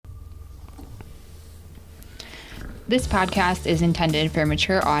This podcast is intended for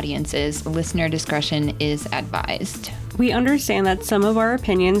mature audiences. Listener discretion is advised. We understand that some of our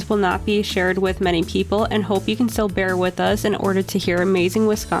opinions will not be shared with many people and hope you can still bear with us in order to hear amazing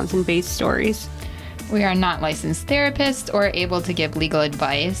Wisconsin-based stories. We are not licensed therapists or able to give legal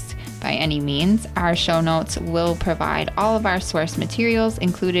advice by any means. Our show notes will provide all of our source materials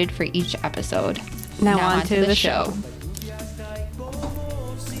included for each episode. Now on to the show.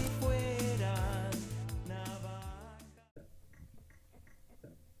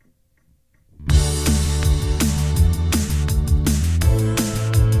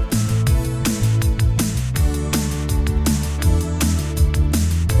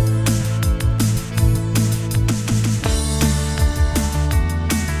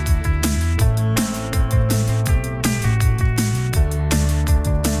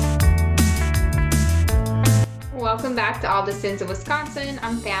 Welcome back to All the Sins of Wisconsin.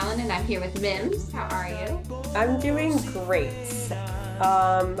 I'm Fallon and I'm here with Mims. How are you? I'm doing great.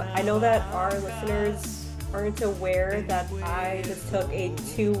 I know that our listeners aren't aware that I just took a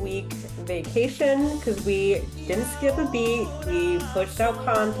 2-week vacation because we didn't skip a beat. We pushed out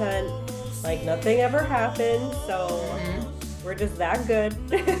content like nothing ever happened. So we're just that good.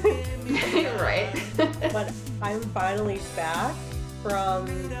 Right. But I'm finally back from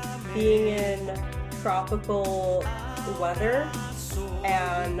being in tropical weather,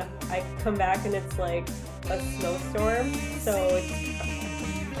 and I come back and it's like a snowstorm, so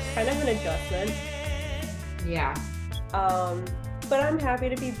it's kind of an adjustment. Yeah. But I'm happy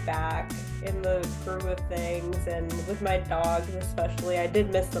to be back in the groove of things, and with my dogs especially. I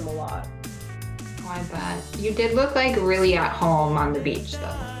did miss them a lot. Oh, I bet. You did look like really at home on the beach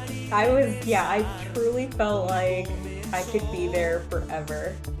though. I truly felt like I could be there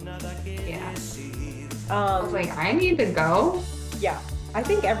forever. Yeah. I was like, I need to go. Yeah, I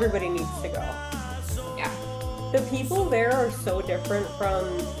think everybody needs to go. Yeah. The people there are so different from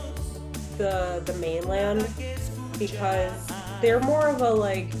the mainland because they're more of a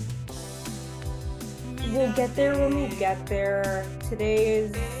like, we'll get there when we get there. Today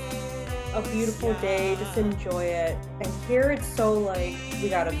is a beautiful day, just enjoy it. And here it's so like, we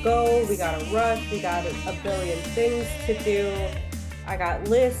gotta go, we gotta rush, we got a billion things to do. I got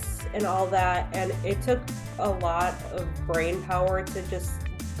lists and all that, and it took a lot of brain power to just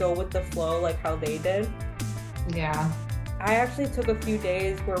go with the flow like how they did. Yeah. I actually took a few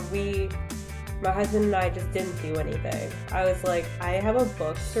days where my husband and I just didn't do anything. I was like, I have a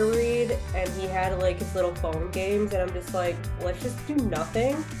book to read, and he had like his little phone games, and I'm just like, let's just do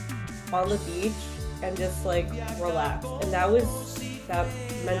nothing on the beach and just like relax. And that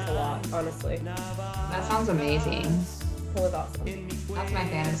meant a lot, honestly. That sounds amazing. It was awesome. That's my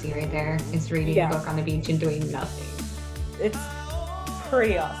fantasy right there. Is reading a book on the beach and doing nothing. It's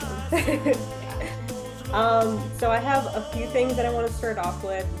pretty awesome. So I have a few things that I want to start off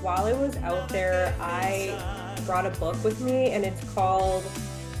with. While I was out there, I brought a book with me, and it's called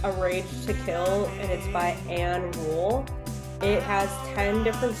A Rage to Kill, and it's by Ann Rule. It has 10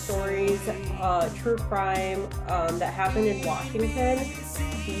 different stories, true crime, that happened in Washington.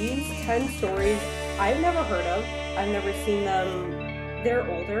 These 10 stories I've never heard of. I've never seen them. They're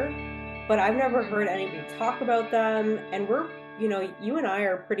older, but I've never heard anybody talk about them. And you and I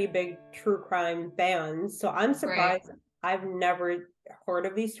are pretty big true crime fans, so I'm surprised. Right. I've never heard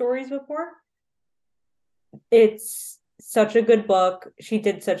of these stories before. It's such a good book. She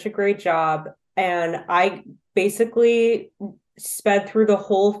did such a great job. And I basically sped through the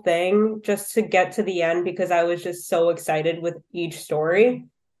whole thing just to get to the end because I was just so excited with each story.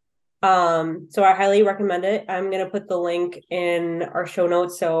 So I highly recommend it. I'm going to put the link in our show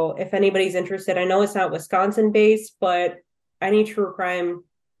notes. So if anybody's interested, I know it's not Wisconsin based, but any true crime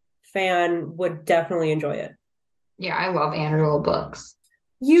fan would definitely enjoy it. Yeah, I love Ann Rule books.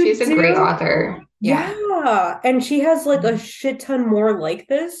 She's a great author. Yeah. And she has like a shit ton more like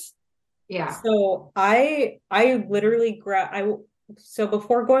this. Yeah. So I literally so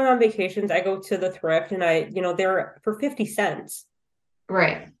before going on vacations, I go to the thrift and they're for 50 cents.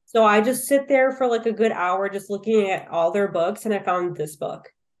 Right. So I just sit there for like a good hour just looking at all their books, and I found this book.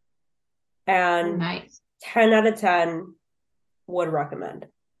 And nice. 10 out of 10 would recommend.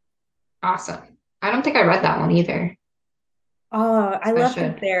 Awesome. I don't think I read that one either. I left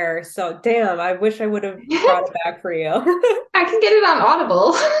it there. So damn, I wish I would have brought it back for you. I can get it on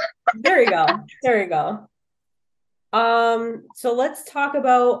Audible. There you go. So let's talk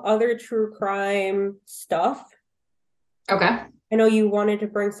about other true crime stuff. Okay. I know you wanted to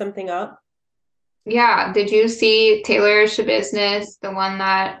bring something up. Yeah. Did you see Taylor Schabusiness, the one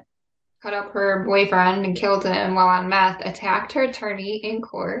that cut up her boyfriend and killed him while on meth, attacked her attorney in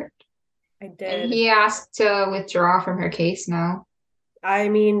court? I And did. he asked to withdraw from her case now. I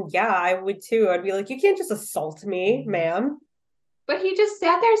mean, yeah, I would too. I'd be like, you can't just assault me, ma'am. But he just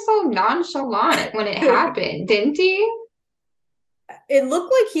sat there so nonchalant when it happened, didn't he? It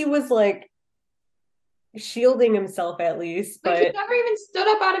looked like he was like shielding himself at least, Like he but never even stood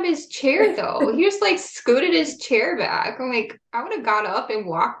up out of his chair though. He just like scooted his chair back. I'm like, I would have got up and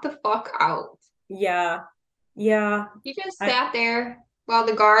walked the fuck out. yeah, yeah. He just I sat there while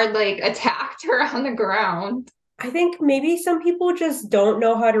the guard like attacked her on the ground. I think maybe some people just don't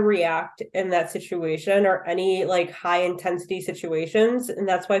know how to react in that situation or any like high intensity situations, and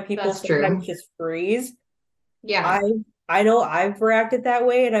that's why people That's sometimes true. just freeze. Yeah. I I know I've reacted that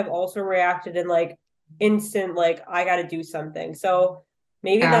way, and I've also reacted in like instant like I got to do something. So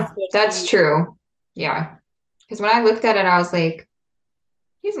maybe that's Yeah, what that's he true. Yeah. Because when I looked at it, I was like,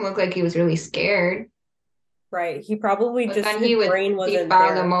 he doesn't look like he was really scared. right. He probably But just then his brain he wasn't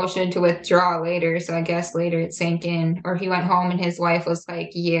filed a there. motion to withdraw later, so I guess later it sank in. Or he went home and his wife was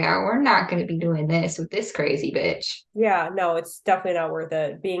like, yeah, we're not gonna be doing this with this crazy bitch. Yeah, no, it's definitely not worth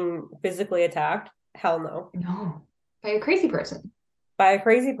it. Being physically attacked, hell no. No. By a crazy person. By a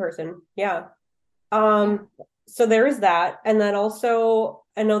crazy person. Yeah. Yeah. Um, so there is that. And then also,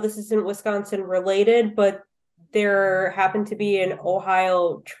 I know this isn't Wisconsin related, but there happened to be an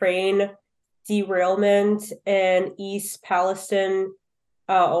Ohio train derailment in East Palestine,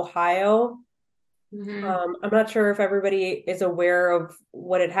 Ohio. Hmm. I'm not sure if everybody is aware of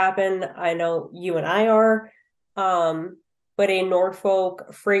what had happened. I know you and I are. Um, but a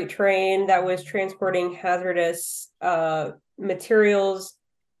Norfolk freight train that was transporting hazardous materials,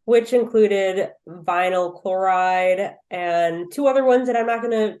 which included vinyl chloride and two other ones that I'm not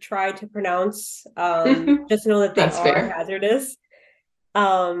going to try to pronounce. Just know that they That's are fair. hazardous.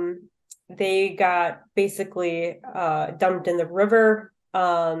 Um, they got basically dumped in the river,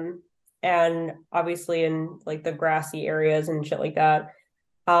 and obviously in like the grassy areas and shit like that.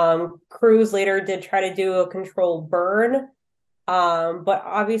 Crews later did try to do a controlled burn, but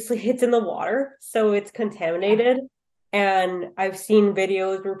obviously it's in the water, so it's Yeah. contaminated. And I've seen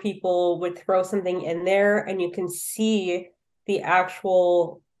videos where people would throw something in there and you can see the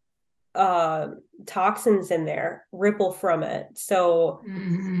actual uh toxins in there ripple from it. So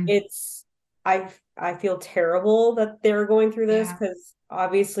Hmm. it's I feel terrible that they're going through this Yeah. because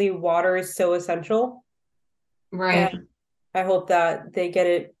obviously water is so essential. And Right. I hope that they get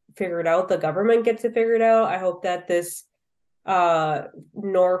it figured out. The government gets it figured out. I hope that this uh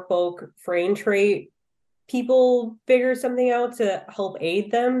Norfolk frame trait people figure something out to help aid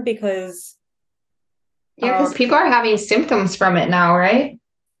them because Yeah, um because people are having symptoms from it now, right?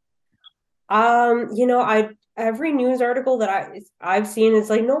 I every news article that I've seen is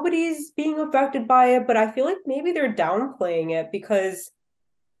like nobody's being affected by it, but I feel like maybe they're downplaying it because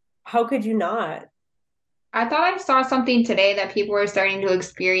how could you not? I thought I saw something today that people were starting to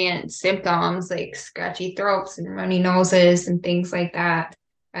experience symptoms like scratchy throats and runny noses and things like that.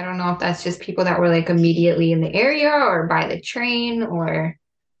 I don't know if that's just people that were like immediately in the area or by the train or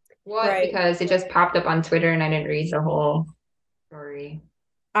what, Right. because it just popped up on Twitter and I didn't read the whole story.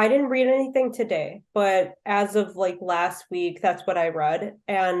 I didn't read anything today, but as of like last week, that's what I read.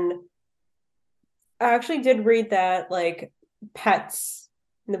 And I actually did read that like pets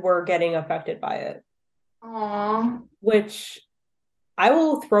were getting affected by it, Aw. which I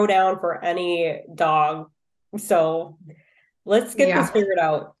will throw down for any dog. So let's get this Yeah. figured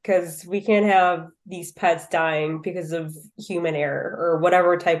out because we can't have these pets dying because of human error or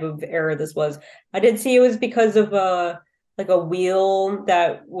whatever type of error this was. I did see it was because of a wheel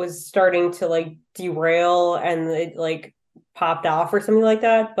that was starting to like derail and it like popped off or something like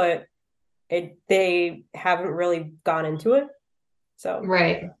that, but it they haven't really gone into it. So,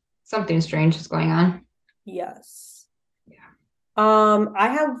 Right. Something strange is going on. yes. Yeah. I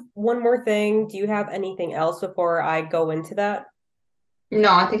have one more thing. Do you have anything else before I go into that?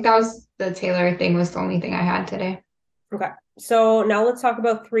 No, I think that was the Taylor thing was the only thing I had today. Okay. So now let's talk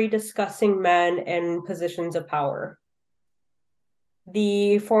about three discussing men in positions of power.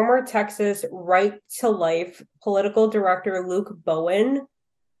 The former Texas Right to Life political director Luke Bowen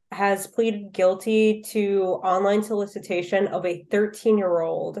has pleaded guilty to online solicitation of a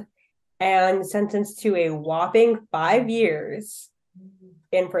 13-year-old and sentenced to a whopping 5 years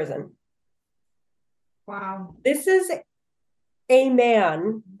in prison. Wow. This is a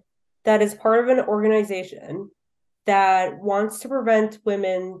man that is part of an organization that wants to prevent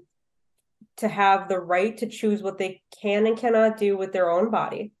women to have the right to choose what they can and cannot do with their own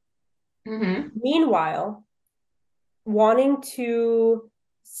body. Hmm. Meanwhile, wanting to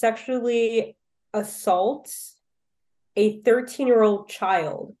sexually assault a 13-year-old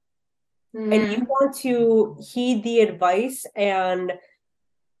child and you Mm-hmm. want to heed the advice and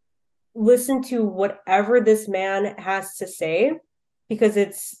listen to whatever this man has to say because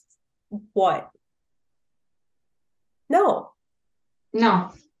it's what? No.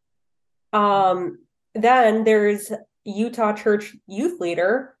 No. Um, then there's Utah Church youth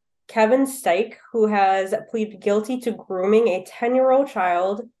leader Kevin Stike, who has pleaded guilty to grooming a 10-year-old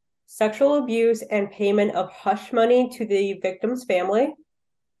child, sexual abuse, and payment of hush money to the victim's family.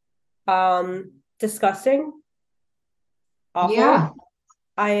 Disgusting, awful. Yeah.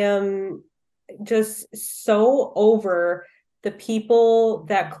 I am just so over the people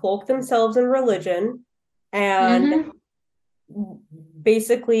that cloak themselves in religion and Mm-hmm.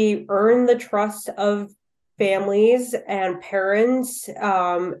 basically earn the trust of families and parents,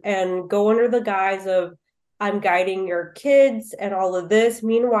 and go under the guise of I'm guiding your kids and all of this.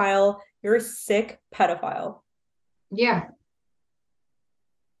 Meanwhile, you're a sick pedophile. Yeah.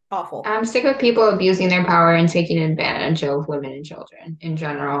 Awful. I'm sick of people abusing their power and taking advantage of women and children in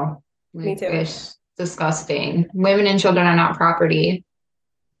general. Me Like, too. it's disgusting. Women and children are not property.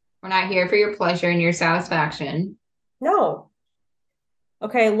 We're not here for your pleasure and your satisfaction. No.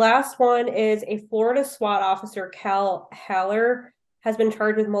 Okay, last one is a Florida SWAT officer, Cal Haller, has been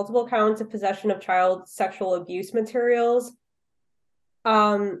charged with multiple counts of possession of child sexual abuse materials.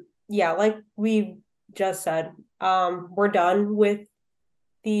 Yeah, like we just said, we're done with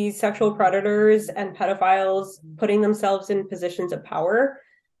these sexual predators and pedophiles putting themselves in positions of power,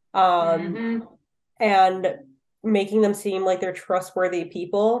 um, Mm-hmm. and making them seem like they're trustworthy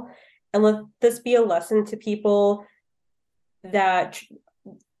people. And let this be a lesson to people that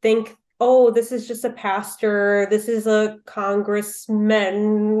think, oh, this is just a pastor, this is a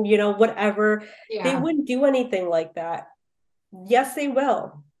congressman, whatever. They Yeah. wouldn't do anything like that. Yes, they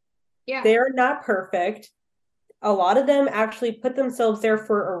will. Yeah. They're not perfect. A lot of them actually put themselves there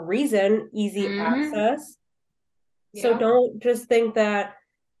for a reason, easy Mm-hmm. access. So Yeah. don't just think that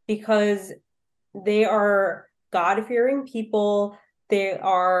because they are God fearing people, they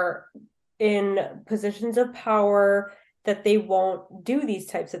are in positions of power, that they won't do these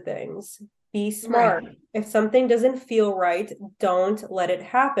types of things. Be smart. Right. If something doesn't feel right, don't let it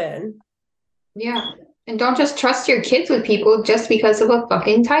happen. Yeah. And don't just trust your kids with people just because of a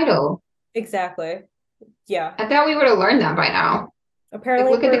fucking title. Exactly. Yeah. I thought we would have learned that by now. Like,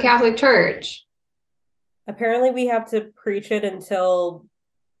 Apparently look at the we're Catholic Church. apparently we have to preach it until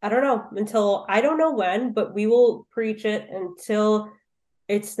I don't know, until I don't know when, but we will preach it until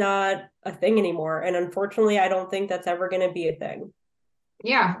it's not a thing anymore. And unfortunately, I don't think that's ever going to be a thing.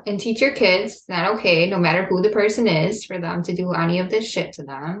 Yeah. And teach your kids that, okay, no matter who the person is, for them to do any of this shit to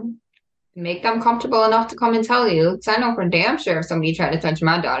them. Make them comfortable enough to come and tell you. Because I know for damn sure if somebody tried to touch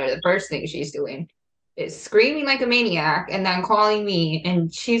my daughter, the first thing she's doing is screaming like a maniac and then calling me,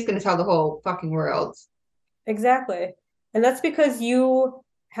 and she's going to tell the whole fucking world. Exactly. And that's because you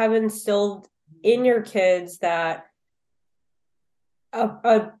have instilled in your kids that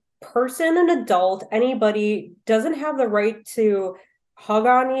a person, an adult, anybody doesn't have the right to hug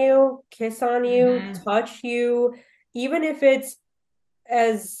on you, kiss on you, Mm-hmm. touch you, even if it's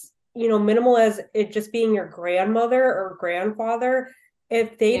as minimal as it just being your grandmother or grandfather.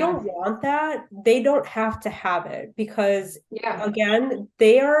 If they Yeah. don't want that, they don't have to have it because Yeah. again,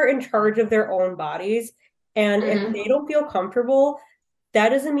 they are in charge of their own bodies, and if they Mm-hmm. don't feel comfortable, that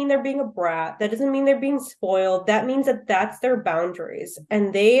doesn't mean they're being a brat, that doesn't mean they're being spoiled, that means that that's their boundaries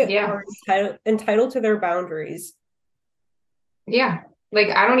and they Yeah. are entitled to their boundaries. Yeah. Like,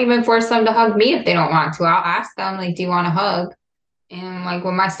 I don't even force them to hug me if they don't want to. I'll ask them, like, do you want a hug? And like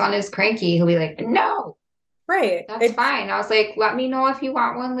when my son is cranky, he'll be like, no, Right, that's it's fine. I was like, let me know if you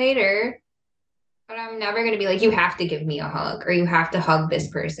want one later. But I'm never going to be like, you have to give me a hug or you have to hug this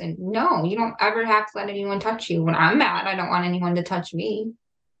person. No, you don't ever have to let anyone touch you. When I'm mad, I don't want anyone to touch me.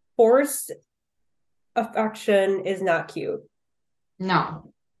 forced affection is not cute.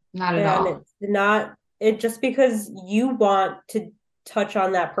 No, not at And all. it's not it just because you want to touch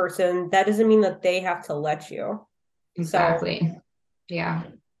on that person, that doesn't mean that they have to let you. So Exactly. Yeah.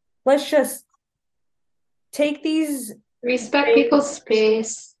 let's just take these Respect things. people's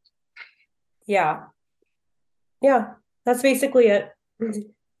space. Yeah. Yeah. That's basically it.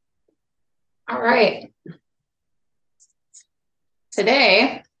 All right.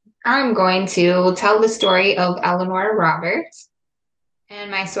 Today, I'm going to tell the story of Eleanor Roberts.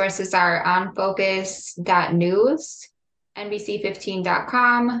 And my sources are onfocus.news,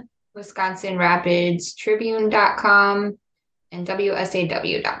 NBC15.com, Wisconsin Rapids Tribune.com, and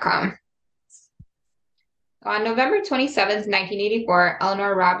WSAW.com. On November 27th, 1984,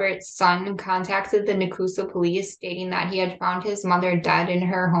 Eleanor Roberts' son contacted the Nakusa police stating that he had found his mother dead in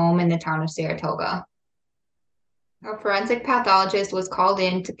her home in the town of Saratoga. A forensic pathologist was called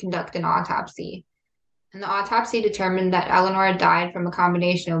in to conduct an autopsy, and the autopsy determined that Eleanor died from a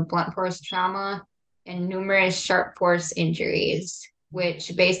combination of blunt force trauma and numerous sharp force injuries,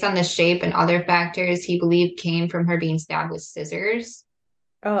 which, based on the shape and other factors, he believed came from her being stabbed with scissors.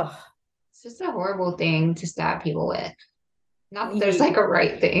 Ugh. It's just a horrible thing to stab people with. Not that there's like a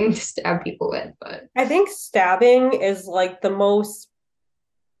right thing to stab people with, but I think stabbing is like the most,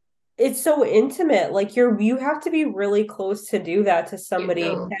 it's so intimate. Like you have to be really close to do that to somebody.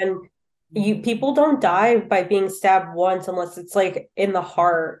 And people don't die by being stabbed once unless it's like in the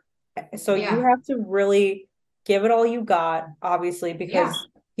heart. So you have to really give it all you got, obviously, because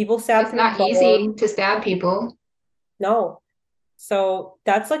people stab it's not easy to stab people. No. So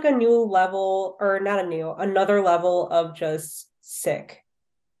that's like a new level, or not a new, another level of just sick.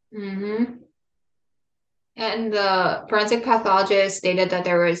 Mm-hmm. And the forensic pathologist stated that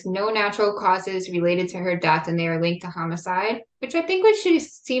there was no natural causes related to her death and they are linked to homicide, which I think should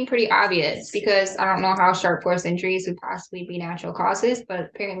seem pretty obvious because I don't know how sharp force injuries would possibly be natural causes, but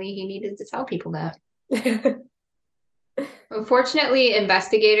apparently he needed to tell people that. Unfortunately,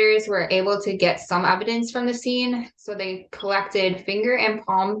 investigators were able to get some evidence from the scene, so they collected finger and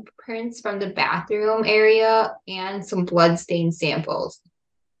palm prints from the bathroom area and some blood-stained samples.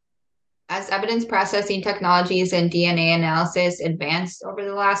 As evidence processing technologies and DNA analysis advanced over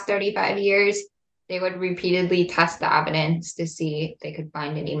the last 35 years, they would repeatedly test the evidence to see if they could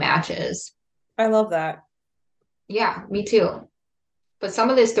find any matches. I love that. Yeah, me too. But some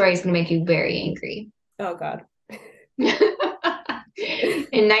of this story is going to make you very angry. Oh, God.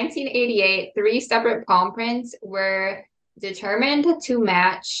 In 1988, 3 separate palm prints were determined to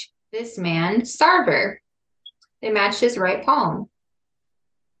match this man, Sarver. They matched his right palm.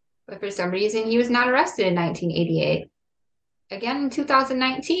 But for some reason, he was not arrested in 1988. Again, in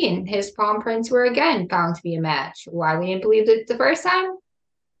 2019, his palm prints were again found to be a match. Why we didn't believe it the first time?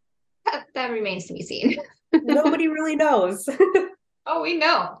 That remains to be seen. Nobody really knows. Oh, we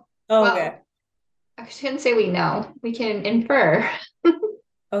know. Oh, well, okay. I shouldn't say we know. We can infer.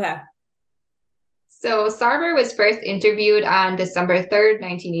 Okay. So Sarver was first interviewed on December 3rd,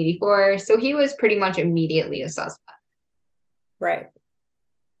 1984. So he was pretty much immediately a suspect. Right.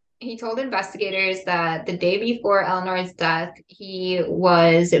 He told investigators that the day before Eleanor's death, he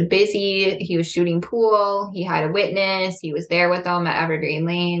was busy. He was shooting pool. He had a witness. He was there with them at Evergreen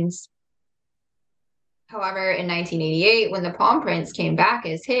Lanes. However, in 1988, when the palm prints came back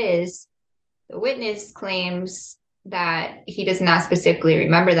as his, the witness claims that he does not specifically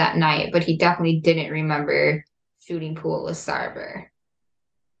remember that night, but he definitely didn't remember shooting pool with Sarver.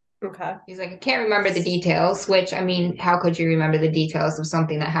 Okay. He's like, I can't remember the details, which, I mean, how could you remember the details of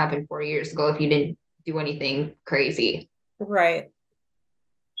something that happened 4 years ago if you didn't do anything crazy? Right.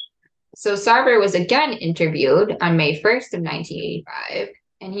 So Sarver was again interviewed on May 1st of 1985,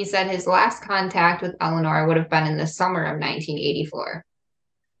 and he said his last contact with Eleanor would have been in the summer of 1984.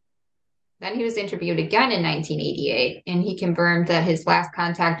 Then he was interviewed again in 1988, and he confirmed that his last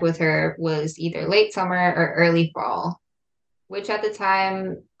contact with her was either late summer or early fall, which at the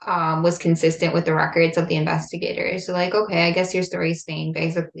time was consistent with the records of the investigators. So like, okay, I guess your story's staying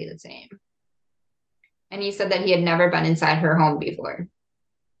basically the same. And he said that he had never been inside her home before.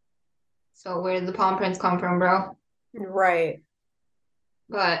 So where did the palm prints come from, bro? Right.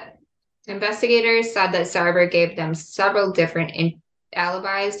 But investigators said that Sarver gave them several different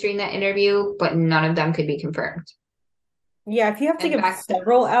alibis during that interview, but none of them could be confirmed. Yeah, if you have to give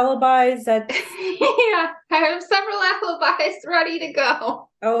several alibis, that's... Yeah, I have several alibis ready to go.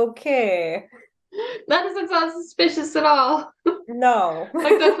 Okay. That doesn't sound suspicious at all. No.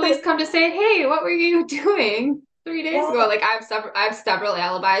 Like the police come to say, hey, what were you doing 3 days ago? Like I have several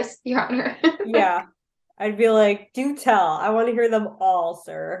alibis, Your Honor. Yeah. I'd be like, do tell. I want to hear them all,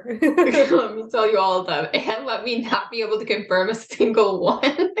 sir. Let me tell you all of them. And let me not be able to confirm a single one.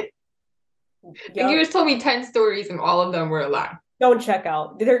 Yep. You just told me 10 stories and all of them were a lie. Don't check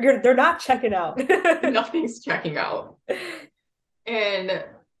out. They're not checking out. Nothing's checking out. And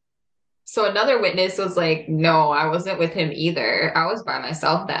so another witness was like, no, I wasn't with him either. I was by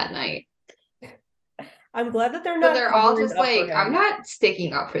myself that night. I'm glad that they're not. But they're all just like, I'm not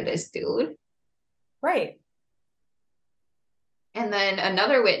sticking up for this dude. Right. And then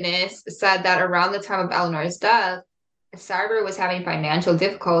another witness said that around the time of Eleanor's death, Sarver was having financial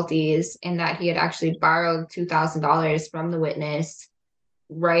difficulties and that he had actually borrowed $2,000 from the witness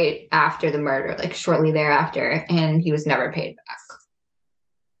right after the murder, like shortly thereafter, and he was never paid back.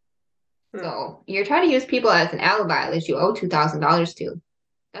 Hmm. So you're trying to use people as an alibi that you owe $2,000 to.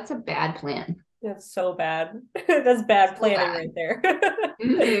 That's a bad plan. That's so bad. That's bad So planning bad. right there.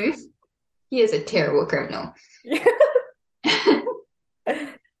 Hmm. He is a terrible criminal.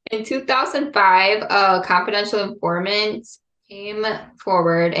 In 2005, a confidential informant came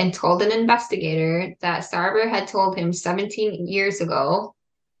forward and told an investigator that Sarver had told him 17 years ago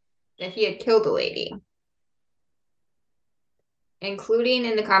that he had killed a lady, including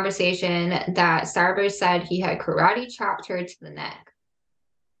in the conversation that Sarver said he had karate chopped her to the neck.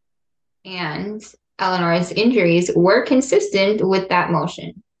 And Eleanor's injuries were consistent with that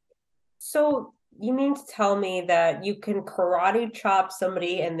motion. So you mean to tell me that you can karate chop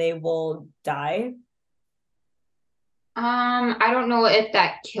somebody and they will die? I don't know if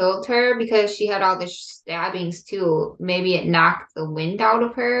that killed her because she had all the stabbings too. Maybe it knocked the wind out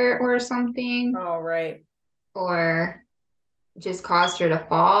of her or something, Oh, right. or just caused her to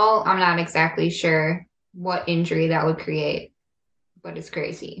fall. I'm not exactly sure what injury that would create, but it's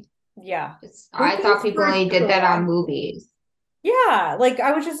crazy. Yeah. Who I thought goes people for only did that on karate? movies. Yeah, like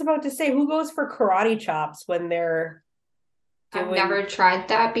I was just about to say, who goes for karate chops when they're I've doing never tried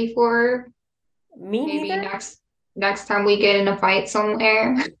that before. me Maybe neither? next time we get in a fight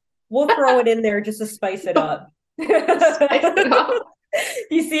somewhere. We'll throw it in there just to spice it up. Spice it up.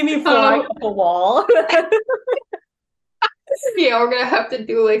 You see me I don't flying know. up a wall. Yeah, we're gonna have to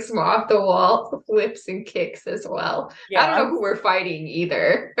do like some off the wall flips and kicks as well. I don't know Yeah, who we're fighting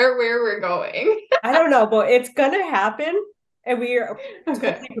either or where we're going. I don't know, but it's gonna happen, and we are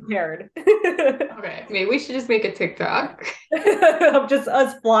Okay. totally prepared. Okay. Maybe we should just make a TikTok. Of just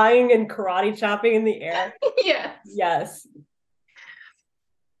us flying and karate chopping in the air. Yes. Yes.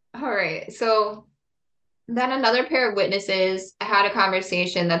 All right. So then another pair of witnesses had a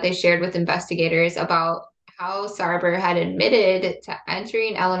conversation that they shared with investigators about how Sarber had admitted to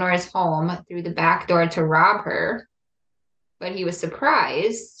entering Eleanor's home through the back door to rob her, but he was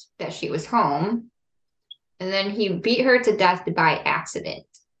surprised that she was home. And then he beat her to death by accident.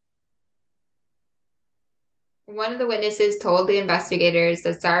 One of the witnesses told the investigators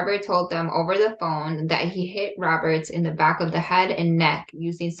that Sarver told them over the phone that he hit Roberts in the back of the head and neck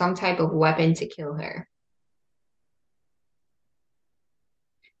using some type of weapon to kill her.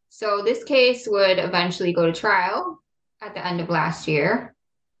 So this case would eventually go to trial at the end of last year,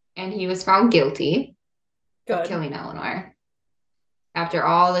 and he was found guilty of Good. killing Eleanor after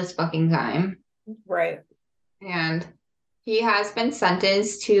all this fucking time. Right. And he has been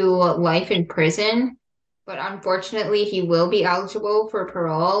sentenced to life in prison, but unfortunately, he will be eligible for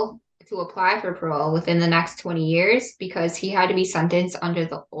parole to apply for parole within the next 20 years because he had to be sentenced under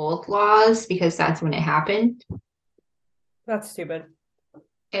the old laws because that's when it happened. That's stupid.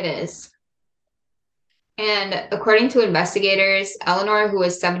 It is. And according to investigators, Eleanor, who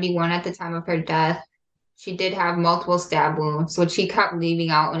was 71 at the time of her death, she did have multiple stab wounds, which he kept leaving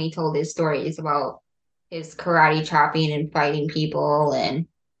out when he told his stories about his karate chopping and fighting people. And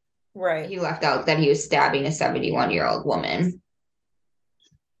Right. he left out that he was stabbing a 71-year-old woman.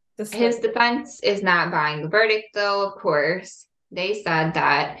 His defense is not buying the verdict, though, of course. They said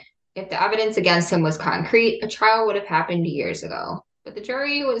that if the evidence against him was concrete, a trial would have happened years ago. But the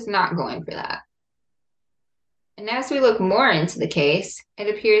jury was not going for that. And as we look more into the case, it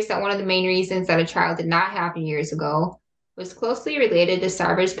appears that one of the main reasons that a trial did not happen years ago was closely related to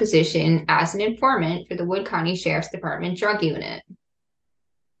Sarver's position as an informant for the Wood County Sheriff's Department drug unit.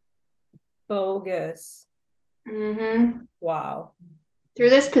 Bogus. Mm-hmm. Wow. Through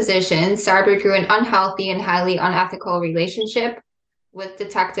this position, Sarver grew an unhealthy and highly unethical relationship with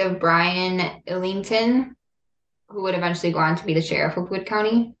Detective Brian Illington, who would eventually go on to be the sheriff of Wood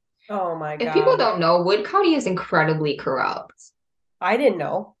County. Oh my If people God. don't know, Wood County is incredibly corrupt. I didn't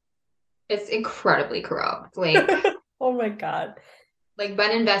know. It's incredibly corrupt. Like, Oh my God. like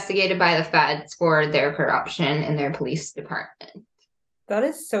been investigated by the feds for their corruption in their police department. That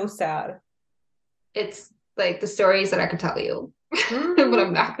is so sad. It's like the stories that I could tell you, Mm. but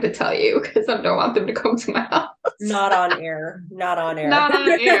I'm not going to tell you because I don't want them to come to my house. Not on air. Not on air. Not on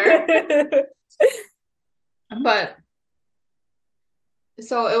air. But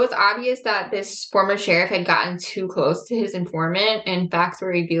so it was obvious that this former sheriff had gotten too close to his informant, and facts were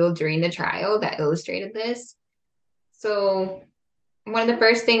revealed during the trial that illustrated this. So one of the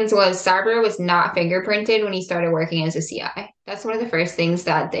first things was Sarver was not fingerprinted when he started working as a CI. That's one of the first things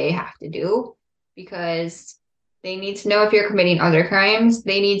that they have to do because they need to know if you're committing other crimes.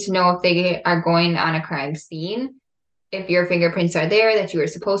 They need to know if they are going on a crime scene. If your fingerprints are there, that you were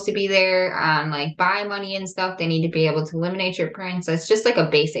supposed to be there on like buy money and stuff, they need to be able to eliminate your prints. So it's just like a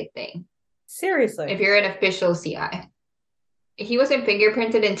basic thing. Seriously. If you're an official CI. he wasn't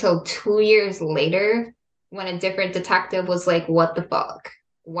fingerprinted until 2 years later when a different detective was like, what the fuck?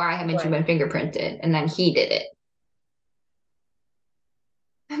 Why haven't you Right. been fingerprinted? And then he did it.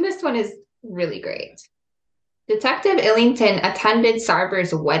 And this one is really great. Detective Illington attended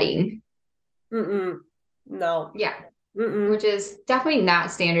Sarver's wedding. Mm-mm. No. Yeah, Mm-mm. which is definitely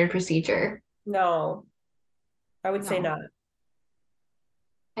not standard procedure. No. I would say No. not.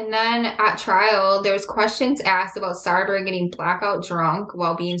 And then at trial, there was questions asked about Sarver getting blackout drunk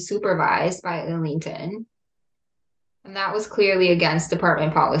while being supervised by Illington. And that was clearly against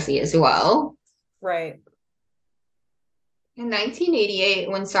department policy as well. Right. In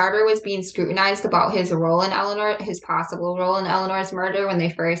 1988, when Sarver was being scrutinized about his role in Eleanor, his possible role in Eleanor's murder, when they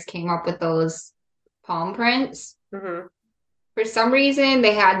first came up with those palm prints, Mm-hmm. for some reason,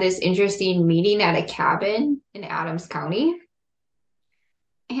 they had this interesting meeting at a cabin in Adams County.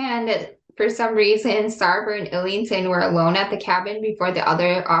 And for some reason, Sarver and Illington were alone at the cabin before the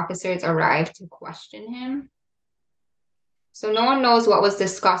other officers arrived to question him. So no one knows what was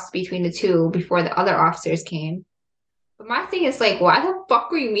discussed between the two before the other officers came. But my thing is like, why the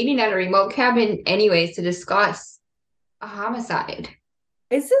fuck were you meeting at a remote cabin anyways to discuss a homicide?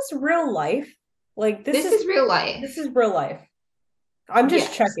 Is this real life? Like This is real this life. is real life. I'm just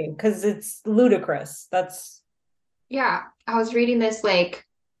Yes. checking because it's ludicrous. That's Yeah. I was reading this like,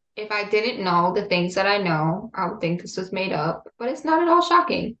 if I didn't know the things that I know, I would think this was made up, but it's not at all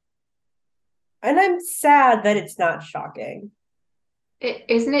shocking. and I'm sad that it's not shocking.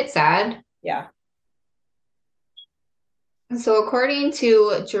 Isn't it sad? Yeah. So, according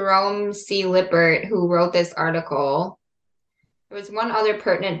to Jerome C. Lippert, who wrote this article, there was one other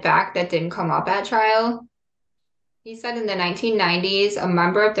pertinent fact that didn't come up at trial. He said in the 1990s, a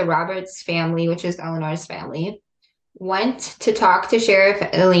member of the Roberts family, which is Eleanor's family, went to talk to Sheriff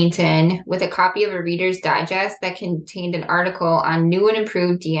Illington with a copy of a Reader's Digest that contained an article on new and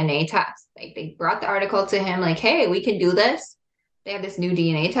improved DNA tests. Like they brought the article to him, like, hey, we can do this. They have this new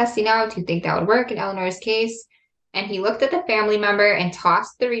DNA testing out. Do you think that would work in Eleanor's case? And he looked at the family member and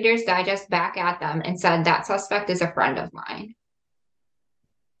tossed the Reader's Digest back at them and said, that suspect is a friend of mine.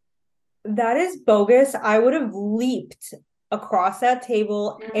 That is bogus. I would have leaped across that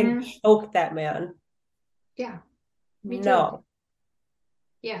table and Mm-hmm. choked that man. Yeah, me too. No.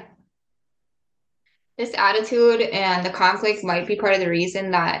 Yeah. This attitude and the conflict might be part of the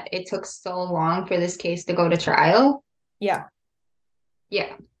reason that it took so long for this case to go to trial. Yeah.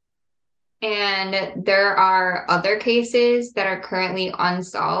 Yeah. And there are other cases that are currently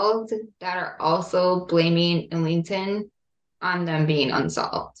unsolved that are also blaming Illington on them being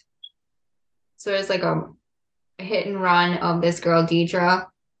unsolved. So there's like a hit and run of this girl, Deidre,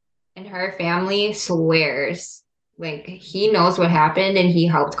 and her family swears like he knows what happened and he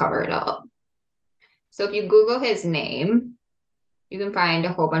helped cover it up. So if you Google his name, you can find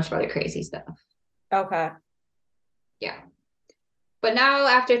a whole bunch of other crazy stuff. Okay. Yeah. But now,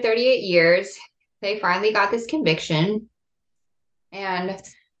 after 38 years, they finally got this conviction. And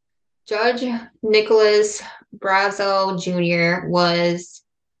Judge Nicholas Brazel Jr. was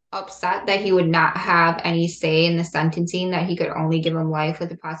upset that he would not have any say in the sentencing, that he could only give him life with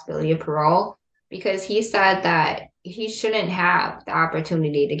the possibility of parole, because he said that he shouldn't have the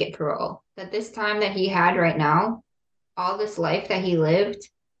opportunity to get parole. That this time that he had right now, all this life that he lived,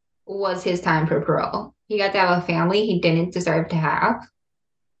 was his time for parole. He got to have a family he didn't deserve to have.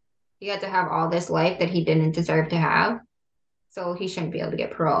 He got to have all this life that he didn't deserve to have. So he shouldn't be able to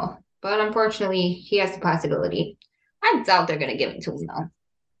get parole. But unfortunately, he has the possibility. I doubt they're going to give it to him, though.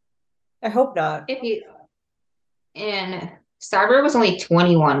 I hope not. If he and Sarver was only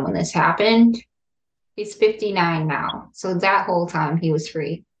 21 when this happened. He's 59 now. So that whole time he was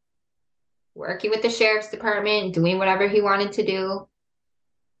free. Working with the sheriff's department, doing whatever he wanted to do.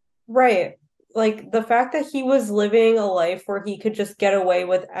 Right. Like the fact that he was living a life where he could just get away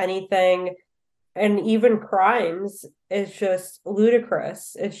with anything and even crimes is just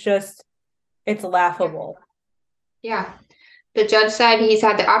ludicrous. It's laughable. Yeah. The judge said he's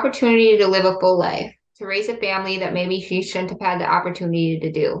had the opportunity to live a full life, to raise a family that maybe he shouldn't have had the opportunity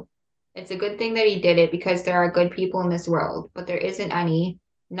to do. It's a good thing that he did it because there are good people in this world, but there isn't any,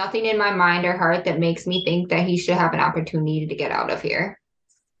 nothing in my mind or heart that makes me think that he should have an opportunity to get out of here.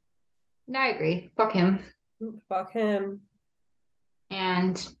 And I agree. Fuck him. Fuck him.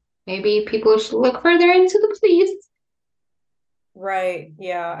 And maybe people should look further into the police. Right.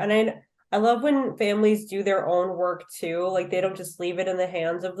 Yeah. And I love when families do their own work too. Like they don't just leave it in the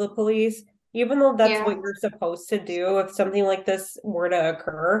hands of the police, even though that's what Yeah. you're supposed to do if something like this were to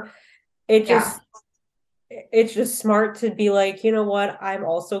occur. It Yeah. just it's just smart to be like, you know what, I'm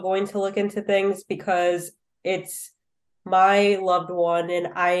also going to look into things because it's my loved one, and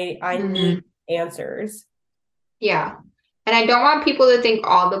I need Hmm. answers. Yeah. And I don't want people to think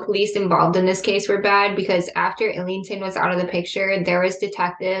all the police involved in this case were bad because after Illington was out of the picture, there was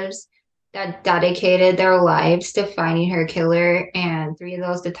detectives that dedicated their lives to finding her killer. And three of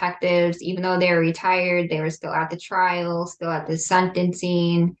those detectives, even though they were retired, they were still at the trial, still at the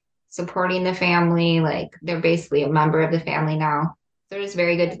sentencing, supporting the family. Like they're basically a member of the family now. There's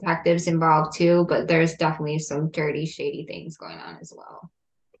very good detectives involved too, but there's definitely some dirty, shady things going on as well.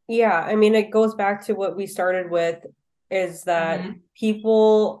 Yeah, I mean, it goes back to what we started with, is that Hmm.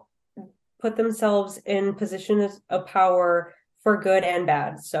 people put themselves in positions of power for good and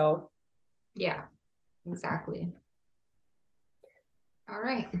bad. So, Yeah, exactly. All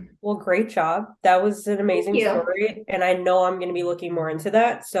right. well, great job. That was an Thank amazing you. story, and I know I'm going to be looking more into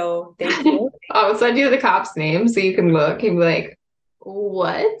that. So, thank you. I'll send you the cop's name so you can look and be like,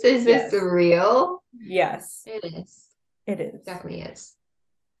 what? Is this Yes. real? Yes, It is. it is. Definitely is.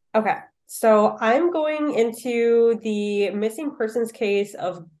 Okay. So, I'm going into the missing persons case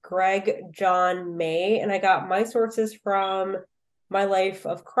of Greg John May, and I got my sources from My Life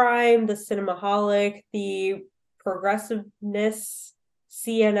of Crime, The Cinemaholic, The Progressiveness,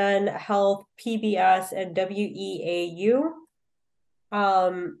 CNN Health, PBS, and WEAU.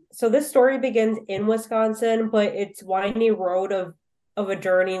 So this story begins in Wisconsin, but its windy road of a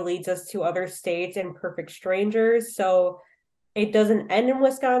journey leads us to other states and perfect strangers. So it doesn't end in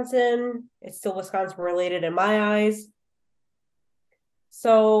Wisconsin. It's still Wisconsin related in my eyes.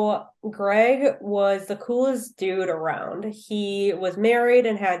 So Greg was the coolest dude around. He was married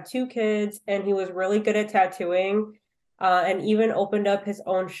and had two kids, and he was really good at tattooing, and even opened up his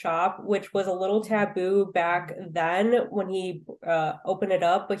own shop, which was a little taboo back then when he opened it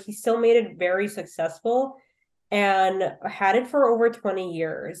up, but he still made it very successful and had it for over 20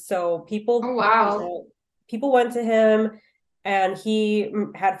 years. So Oh, people, wow. people went to him, and he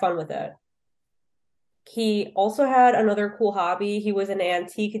had fun with it. He also had another cool hobby. He was an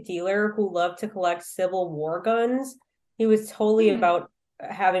antique dealer who loved to collect Civil War guns. He was totally Hmm. about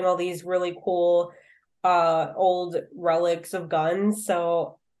having all these really cool old relics of guns.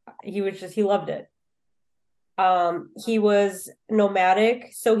 So he loved it. He was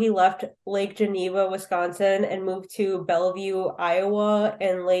nomadic, so he left Lake Geneva, Wisconsin, and moved to Bellevue, Iowa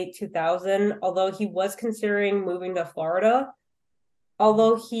in late 2000, although he was considering moving to Florida.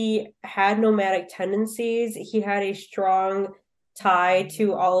 Although he had nomadic tendencies, he had a strong ties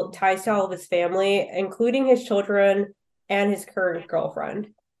to all of his family, including his children and his current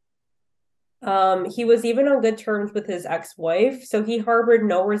girlfriend. He was even on good terms with his ex-wife, so he harbored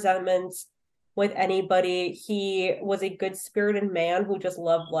no resentments with anybody. He was a good-spirited man who just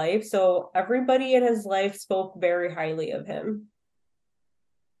loved life, so everybody in his life spoke very highly of him.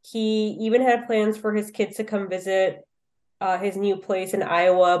 He even had plans for his kids to come visit his new place in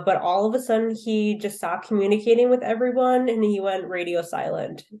Iowa, but all of a sudden he just stopped communicating with everyone and he went radio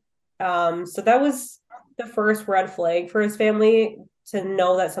silent. So that was the first red flag for his family to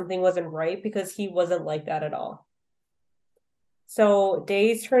know that something wasn't right, because he wasn't like that at all. So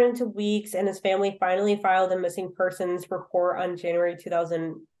days turned into weeks, and his family finally filed a missing persons report on January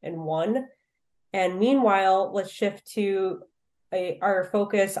 2001. And meanwhile, let's shift to our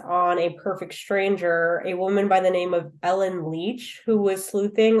focus on a perfect stranger, a woman by the name of Ellen Leach, who was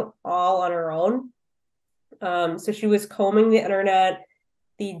sleuthing all on her own. So she was combing the internet,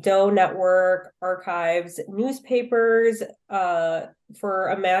 the Doe Network archives, newspapers, for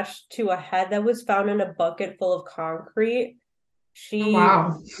a match to a head that was found in a bucket full of concrete. Oh, She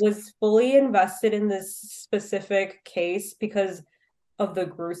wow. was fully invested in this specific case because of the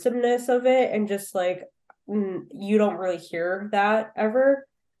gruesomeness of it, and just like you don't really hear that ever.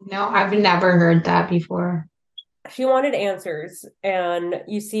 No, I've never heard that before. She wanted answers, and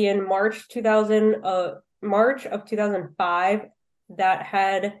you see in March of 2005, that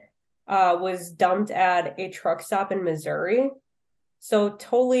head was dumped at a truck stop in Missouri. So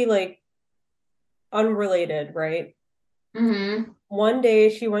totally like unrelated, right? Hmm. One day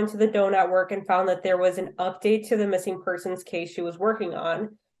she went to the Doe Network and found that there was an update to the missing persons case she was working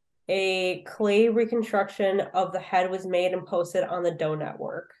on. A clay reconstruction of the head was made and posted on the Doe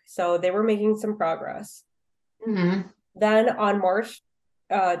Network. So they were making some progress. Hmm. Then on March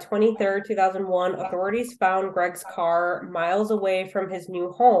 23rd, 2001, authorities found Greg's car miles away from his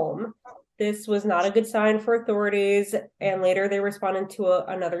new home. This was not a good sign for authorities, and later they responded to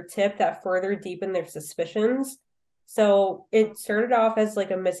another tip that further deepened their suspicions. So it started off as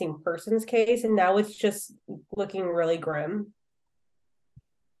like a missing persons case, and now it's just looking really grim.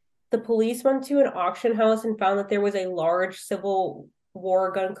 The police went to an auction house and found that there was a large Civil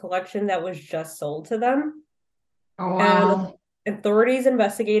War gun collection that was just sold to them. Oh, And wow. authorities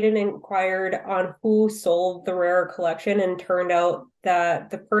investigated and inquired on who sold the rare collection, and turned out that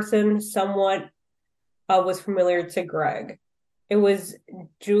the person somewhat was familiar to Greg. It was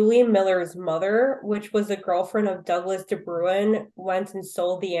Julie Miller's mother, which was a girlfriend of Douglas DeBruin, went and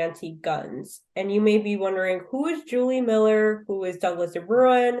sold the antique guns. And you may be wondering, who is Julie Miller? Who is Douglas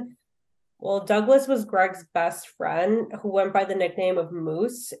DeBruin? Well, Douglas was Greg's best friend, who went by the nickname of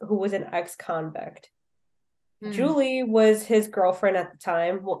Moose, who was an ex-convict. Hmm. Julie was his girlfriend at the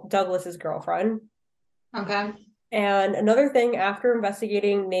time, well, Douglas's girlfriend. Okay. And another thing, after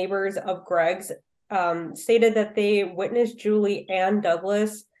investigating, neighbors of Greg's stated that they witnessed Julie and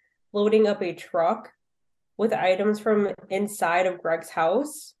Douglas loading up a truck with items from inside of Greg's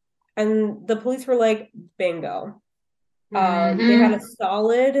house. And the police were like, bingo. They had a Mm-hmm.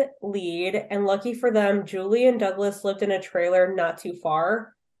 solid lead, and lucky for them, Julie and Douglas lived in a trailer not too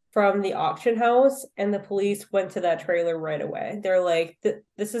far from the auction house, and the police went to that trailer right away. They're like,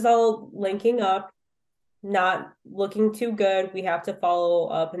 this is all linking up, not looking too good. We have to follow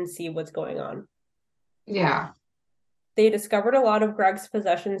up and see what's going on. Yeah. They discovered a lot of Greg's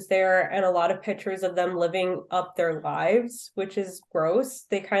possessions there and a lot of pictures of them living up their lives, which is gross.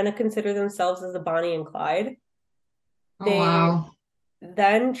 They kind of consider themselves as the Bonnie and Clyde. Oh, They wow.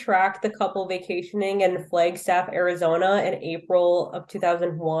 then tracked the couple vacationing in Flagstaff, Arizona in April of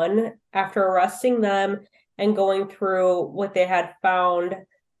 2001. After arresting them and going through what they had found,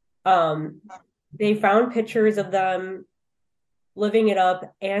 um, they found pictures of them living it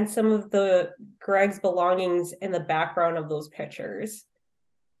up and some of the Greg's belongings in the background of those pictures.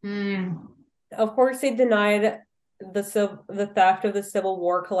 Mm. Of course, they denied the theft of the Civil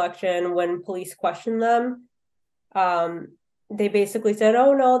War collection when police questioned them. Um, they basically said,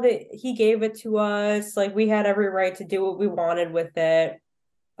 "Oh no, that he gave it to us. Like we had every right to do what we wanted with it."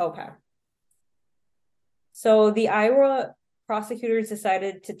 Okay. So the Iowa prosecutors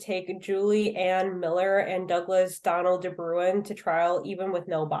decided to take Julie Ann Miller and Douglas Donald DeBruin to trial, even with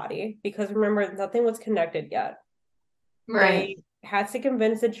no body, because remember, nothing was connected yet. Right. They had to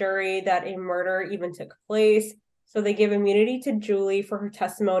convince the jury that a murder even took place. So they gave immunity to Julie for her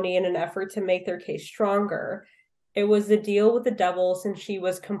testimony in an effort to make their case stronger. It was the deal with the devil, since she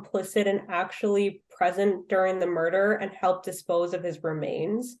was complicit and actually present during the murder and helped dispose of his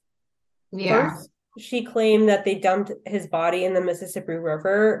remains. Yeah. First, she claimed that they dumped his body in the Mississippi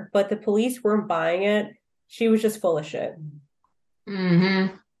River, but the police weren't buying it. She was just full of shit.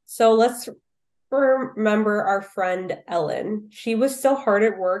 Mm-hmm. So let's remember our friend Ellen. She was still hard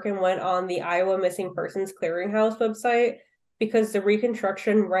at work and went on the Iowa Missing Persons Clearinghouse website because the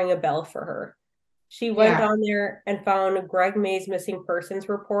reconstruction rang a bell for her. She went Yeah. on there and found Greg May's missing persons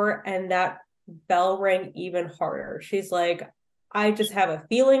report, and that bell rang even harder. She's like, I just have a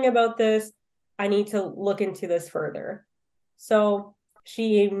feeling about this. I need to look into this further. So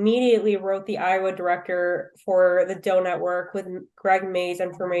she immediately wrote the Iowa director for the Doe Network with Greg May's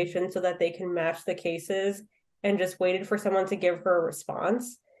information so that they can match the cases, and just waited for someone to give her a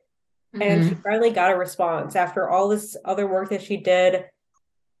response. And she Mm-hmm. finally got a response after all this other work that she did,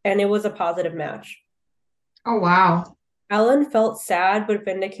 and it was a positive match. Oh, wow. Ellen felt sad but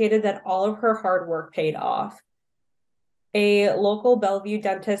vindicated that all of her hard work paid off. A local Bellevue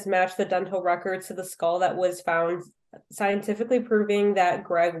dentist matched the dental records to the skull that was found, scientifically proving that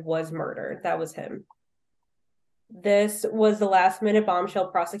Greg was murdered. That was him. This was the last minute bombshell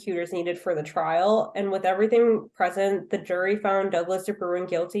prosecutors needed for the trial, and with everything present, the jury found Douglas DeBruin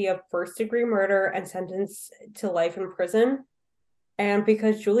guilty of first degree murder and sentenced to life in prison. And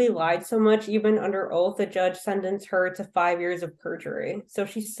because Julie lied so much, even under oath, the judge sentenced her to 5 years of perjury. So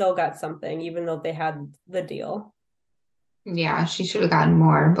she still got something, even though they had the deal. Yeah, she should have gotten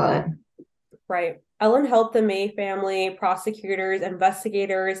more, but Right. Ellen helped the May family, prosecutors,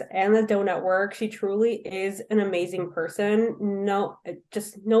 investigators, and the Doe Network. She truly is an amazing person. No,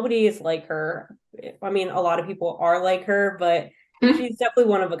 just nobody is like her. I mean, a lot of people are like her, but she's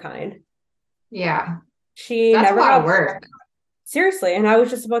definitely one of a kind. yeah, She that's a never lot of got, work. seriously, and I was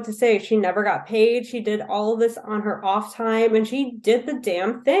just about to say, she never got paid. She did all of this on her off time, and she did the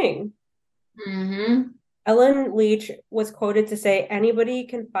damn thing. Mm-hmm. Ellen Leach was quoted to say, anybody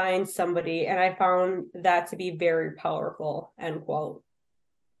can find somebody, and I found that to be very powerful, end quote.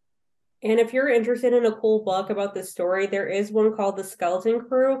 And if you're interested in a cool book about this story, there is one called The Skeleton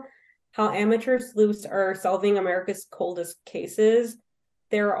Crew: How Amateur Sleuths Are Solving America's Coldest Cases.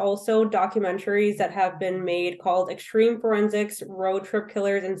 There are also documentaries that have been made called Extreme Forensics, Road Trip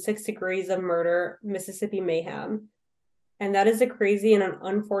Killers, and 6 Degrees of Murder, Mississippi Mayhem. And that is a crazy and an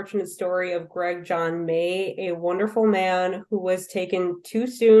unfortunate story of Greg John May, a wonderful man who was taken too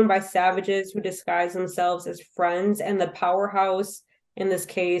soon by savages who disguised themselves as friends, and the powerhouse, in this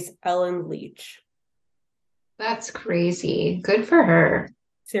case, Ellen Leach. That's crazy. Good for her.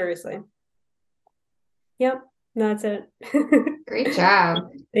 Seriously. Yep, that's it. Great job.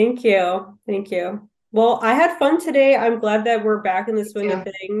 Thank you. Thank you. Well, I had fun today. I'm glad that we're back in the swing of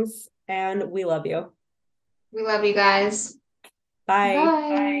things, and we love you. We love you guys. Bye.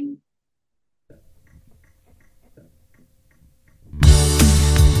 Bye.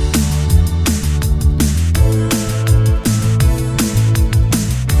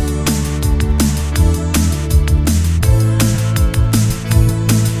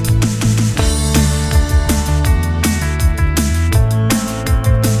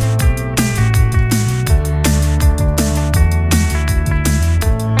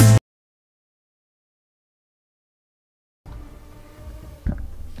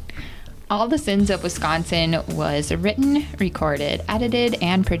 All the Sins of Wisconsin was written, recorded, edited,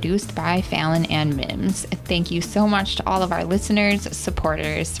 and produced by Fallon and Mims. Thank you so much to all of our listeners,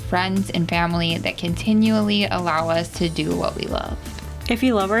 supporters, friends, and family that continually allow us to do what we love. If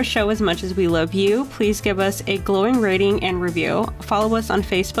you love our show as much as we love you, please give us a glowing rating and review. Follow us on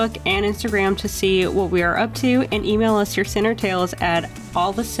Facebook and Instagram to see what we are up to, and email us your sin or tales at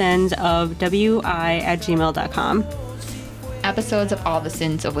allthesinsofwi@gmail.com. Episodes of All the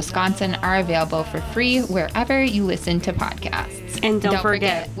Sins of Wisconsin are available for free wherever you listen to podcasts. And don't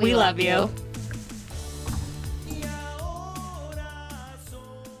forget, we love you.